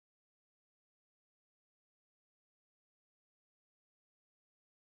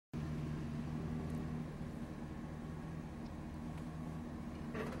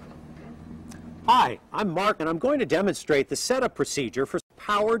Hi, I'm Mark, and I'm going to demonstrate the setup procedure for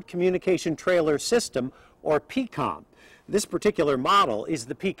Powered Communication Trailer System, or PCOM. This particular model is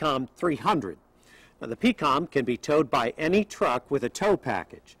the PCOM 300. Now, the PCOM can be towed by any truck with a tow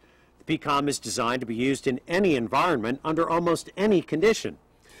package. The PCOM is designed to be used in any environment under almost any condition.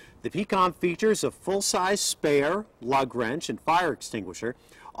 The PCOM features a full-size spare, lug wrench, and fire extinguisher,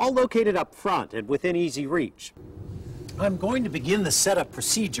 all located up front and within easy reach. I'm going to begin the setup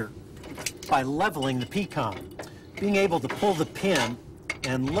procedure by leveling the PCOM. Being able to pull the pin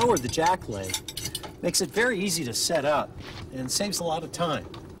and lower the jack leg makes it very easy to set up and saves a lot of time.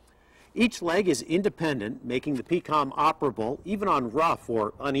 Each leg is independent, making the PCOM operable even on rough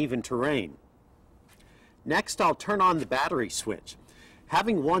or uneven terrain. Next, I'll turn on the battery switch.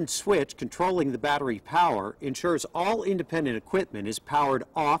 Having one switch controlling the battery power ensures all independent equipment is powered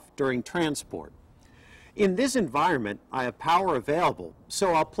off during transport. In this environment, I have power available,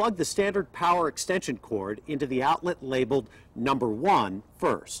 so I'll plug the standard power extension cord into the outlet labeled number 1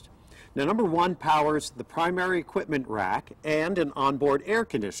 first. Now, number 1 powers the primary equipment rack and an onboard air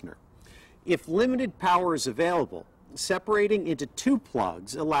conditioner. If limited power is available, separating into 2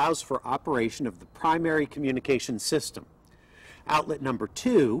 plugs allows for operation of the primary communication system. Outlet number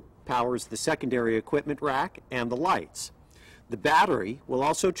 2 powers the secondary equipment rack and the lights. The battery will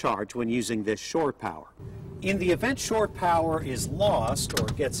also charge when using this shore power. In the event shore power is lost or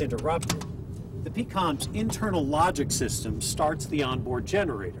gets interrupted, the PCOM's internal logic system starts the onboard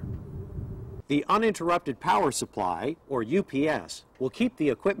generator. The uninterrupted power supply, or UPS, will keep the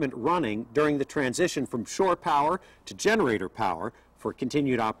equipment running during the transition from shore power to generator power for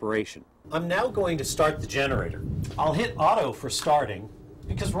continued operation. I'm now going to start the generator. I'll hit auto for starting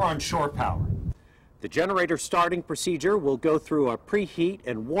because we're on shore power. The generator starting procedure will go through a preheat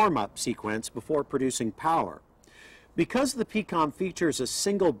and warm-up sequence before producing power. Because the PCOM features a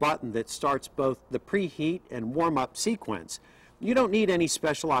single button that starts both the preheat and warm-up sequence, you don't need any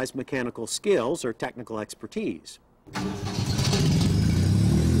specialized mechanical skills or technical expertise.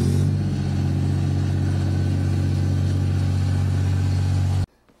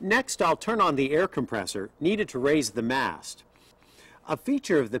 Next, I'll turn on the air compressor needed to raise the mast. A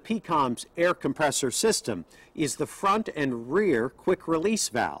feature of the PCOM's air compressor system is the front and rear quick release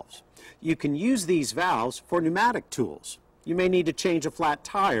valves. You can use these valves for pneumatic tools. You may need to change a flat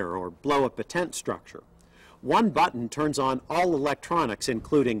tire or blow up a tent structure. One button turns on all electronics,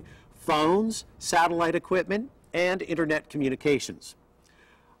 including phones, satellite equipment, and internet communications.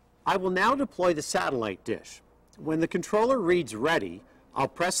 I will now deploy the satellite dish. When the controller reads ready, I'll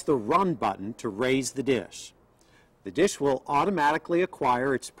press the run button to raise the dish. The dish will automatically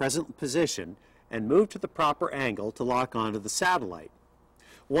acquire its present position and move to the proper angle to lock onto the satellite.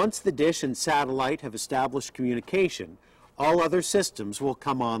 Once the dish and satellite have established communication, all other systems will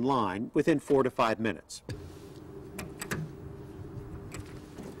come online within 4 to 5 minutes.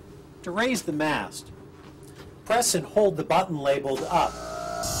 To raise the mast, press and hold the button labeled up.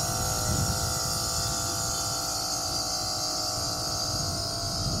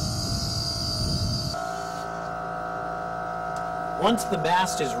 Once the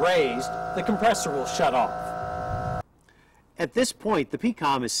mast is raised, the compressor will shut off. At this point, the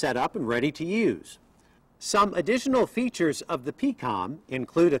PCOM is set up and ready to use. Some additional features of the PCOM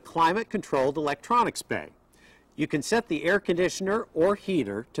include a climate-controlled electronics bay. You can set the air conditioner or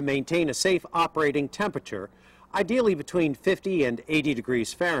heater to maintain a safe operating temperature, ideally between 50 and 80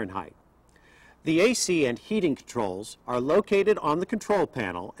 degrees Fahrenheit. The AC and heating controls are located on the control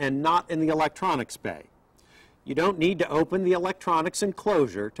panel and not in the electronics bay. You don't need to open the electronics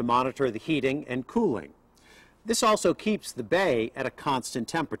enclosure to monitor the heating and cooling. This also keeps the bay at a constant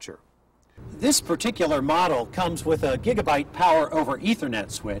temperature. This particular model comes with a Gigabit Power over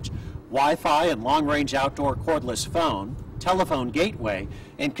Ethernet switch, Wi-Fi and long-range outdoor cordless phone, telephone gateway,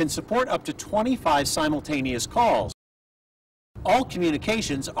 and can support up to 25 simultaneous calls. All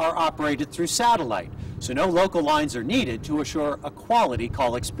communications are operated through satellite, so no local lines are needed to assure a quality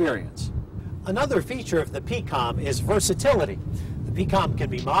call experience. Another feature of the PCOM is versatility. The PCOM can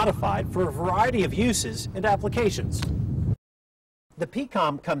be modified for a variety of uses and applications. The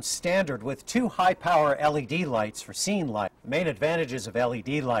PCOM comes standard with 2 high-power LED lights for scene light. The main advantages of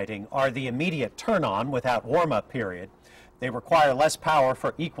LED lighting are the immediate turn-on without warm-up period. They require less power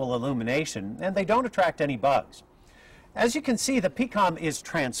for equal illumination, and they don't attract any bugs. As you can see, the PCOM is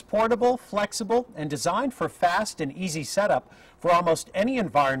transportable, flexible, and designed for fast and easy setup for almost any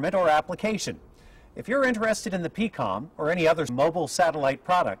environment or application. If you're interested in the PCOM or any other mobile satellite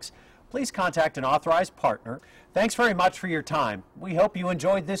products, please contact an authorized partner. Thanks very much for your time. We hope you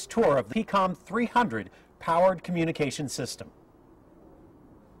enjoyed this tour of the PCOM 300 Powered Communication System.